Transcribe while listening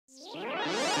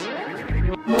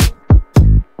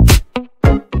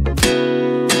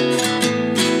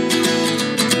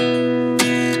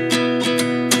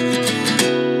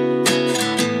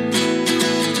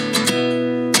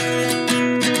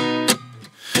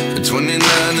29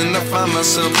 and I find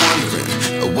myself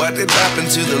wondering, what did happen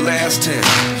to the last 10?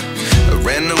 I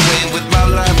ran away with my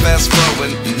life, fast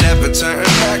forward, never turn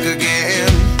back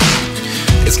again.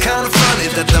 It's kind of funny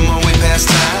that the more we pass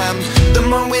time, the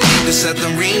more we need to set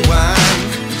them rewind.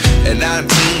 And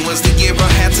 19 was the year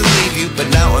I had to leave you, but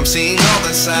now I'm seeing all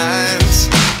the signs.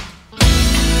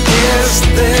 Is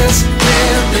this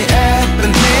really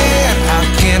happening? I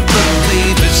can't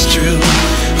believe it's true.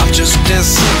 I'm just as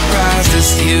surprised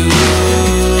as you.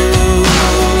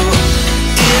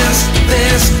 Is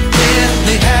this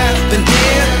really happening?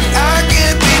 I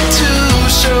can't be too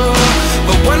sure,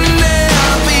 but one day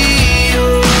I'll be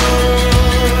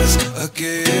yours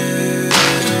again.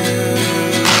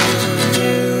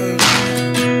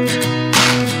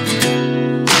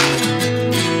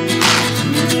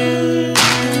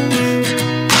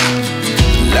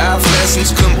 Life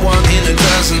lessons come one in a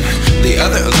dozen, the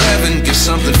other 11 give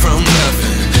something from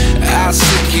nothing. I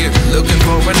sit here looking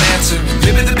for an answer.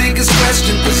 Maybe the biggest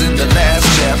question was in the last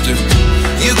chapter.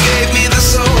 You gave me the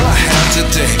soul I have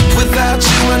today. Without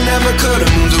you I never could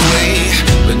have moved away,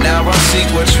 but now I seek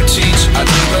what you teach. I